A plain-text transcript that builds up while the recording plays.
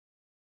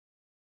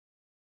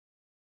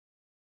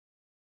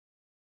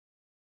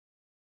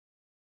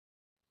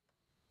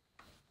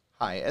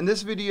Hi, in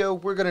this video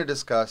we're going to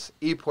discuss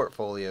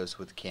ePortfolios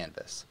with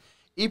Canvas.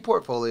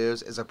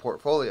 ePortfolios is a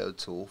portfolio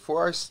tool for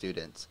our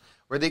students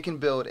where they can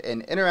build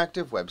an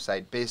interactive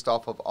website based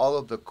off of all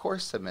of the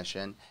course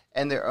submission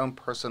and their own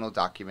personal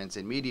documents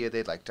and media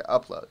they'd like to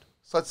upload.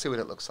 So let's see what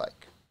it looks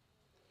like.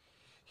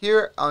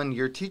 Here on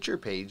your teacher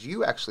page,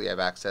 you actually have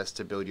access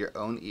to build your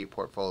own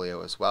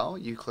ePortfolio as well.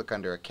 You click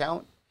under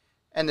Account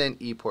and then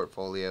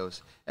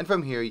ePortfolios, and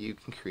from here you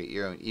can create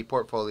your own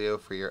ePortfolio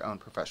for your own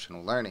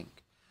professional learning.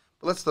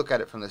 But let's look at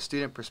it from the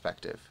student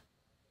perspective.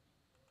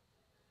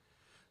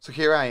 So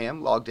here I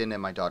am logged in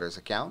my daughter's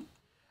account.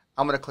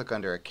 I'm going to click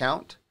under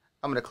Account.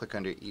 I'm going to click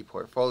under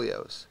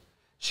ePortfolios.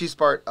 She's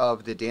part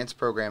of the dance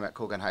program at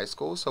Colgan High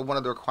School, so one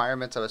of the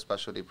requirements of a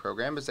specialty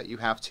program is that you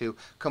have to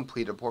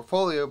complete a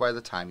portfolio by the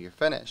time you're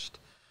finished.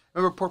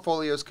 Remember,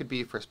 portfolios could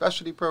be for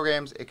specialty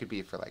programs, it could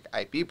be for like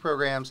IB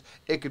programs,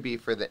 it could be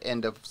for the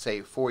end of,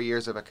 say, 4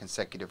 years of a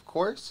consecutive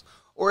course,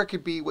 or it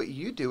could be what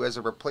you do as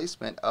a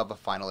replacement of a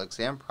final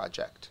exam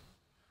project.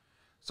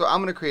 So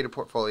I'm going to create a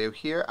portfolio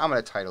here. I'm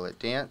going to title it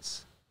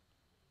Dance.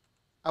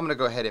 I'm going to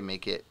go ahead and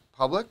make it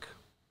public.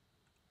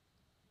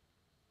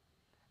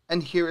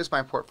 And here is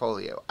my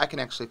portfolio. I can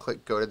actually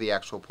click go to the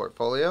actual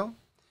portfolio.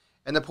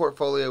 And the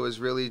portfolio is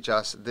really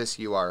just this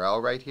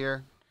URL right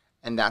here.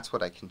 And that's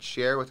what I can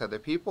share with other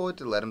people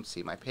to let them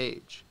see my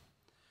page.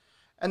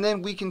 And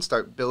then we can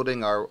start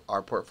building our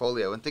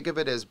portfolio and think of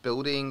it as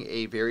building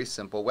a very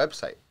simple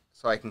website.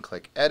 So I can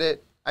click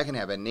edit. I can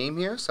have a name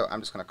here. So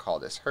I'm just going to call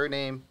this her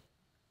name.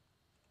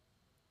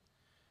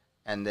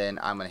 And then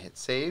I'm going to hit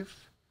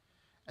save.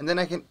 And then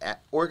I can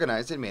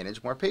organize and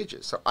manage more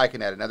pages. So I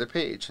can add another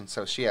page. And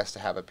so she has to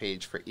have a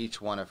page for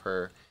each one of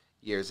her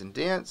years in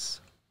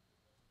dance.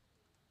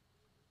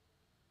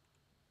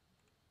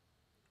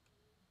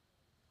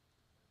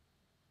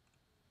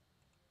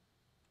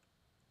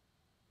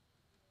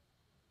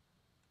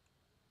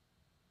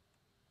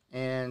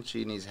 And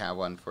she needs to have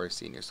one for a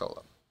senior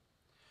solo.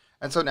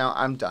 And so now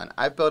I'm done.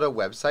 I've built a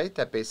website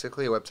that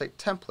basically a website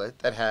template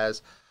that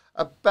has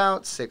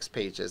about 6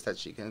 pages that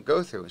she can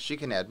go through. She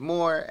can add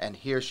more, and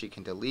here she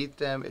can delete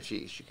them, if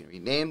she can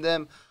rename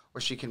them, or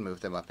she can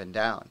move them up and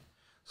down.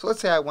 So let's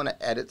say I want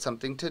to edit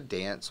something to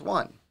Dance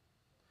 1.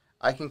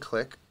 I can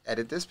click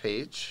Edit this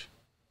page.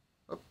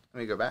 Oh, let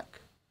me go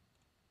back.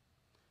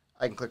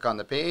 I can click on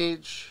the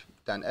page,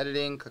 done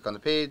editing, click on the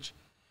page,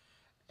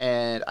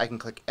 and I can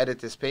click Edit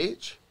this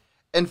page.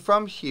 And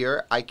from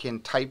here, I can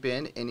type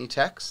in any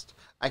text.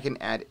 I can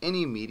add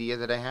any media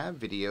that I have,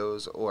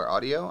 videos or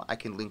audio. I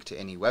can link to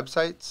any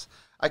websites.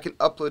 I can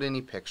upload any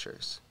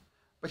pictures.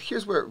 But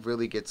here's where it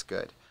really gets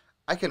good.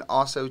 I can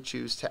also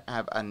choose to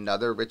have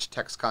another rich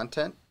text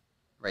content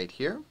right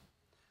here.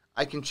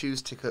 I can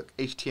choose to click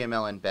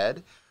HTML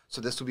Embed.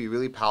 So this will be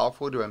really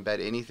powerful to embed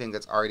anything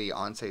that's already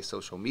on, say,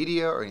 social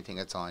media or anything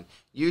that's on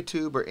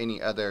YouTube or any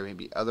other,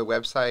 maybe other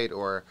website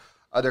or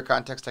other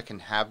context that can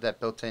have that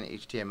built-in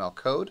HTML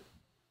code.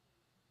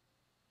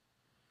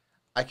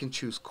 I can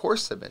choose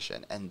course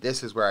submission, and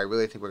this is where I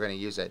really think we're going to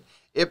use it.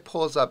 It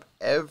pulls up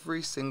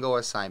every single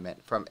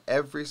assignment from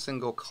every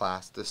single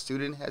class the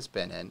student has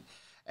been in,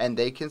 and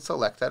they can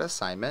select that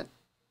assignment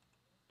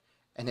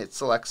and hit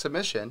select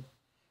submission,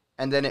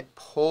 and then it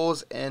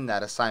pulls in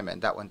that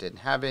assignment. That one didn't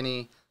have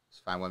any.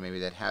 Let's find one maybe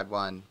that had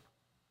one.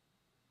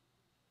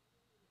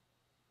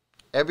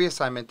 Every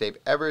assignment they've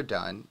ever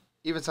done,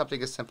 even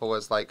something as simple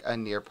as like a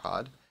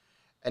Nearpod,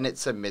 and it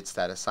submits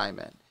that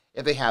assignment.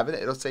 If they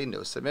haven't, it'll say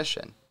no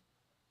submission.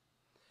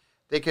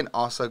 They can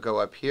also go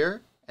up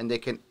here and they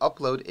can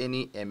upload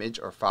any image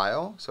or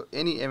file. So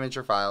any image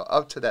or file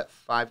up to that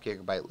 5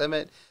 GB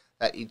limit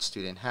that each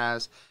student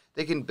has,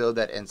 they can build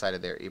that inside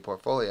of their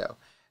ePortfolio.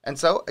 And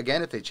so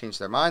again, if they change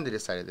their mind, they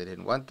decided they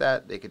didn't want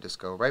that, they could just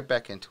go right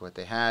back into what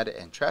they had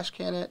and trash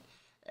can it,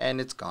 and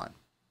it's gone.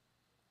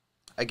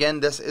 Again,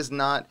 this is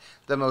not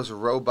the most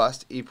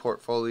robust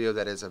ePortfolio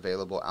that is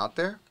available out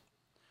there.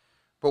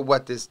 But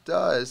what this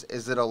does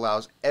is it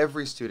allows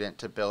every student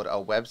to build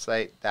a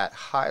website that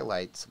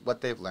highlights what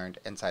they've learned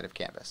inside of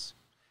Canvas.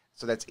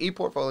 So that's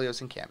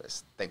ePortfolios in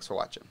Canvas. Thanks for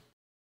watching.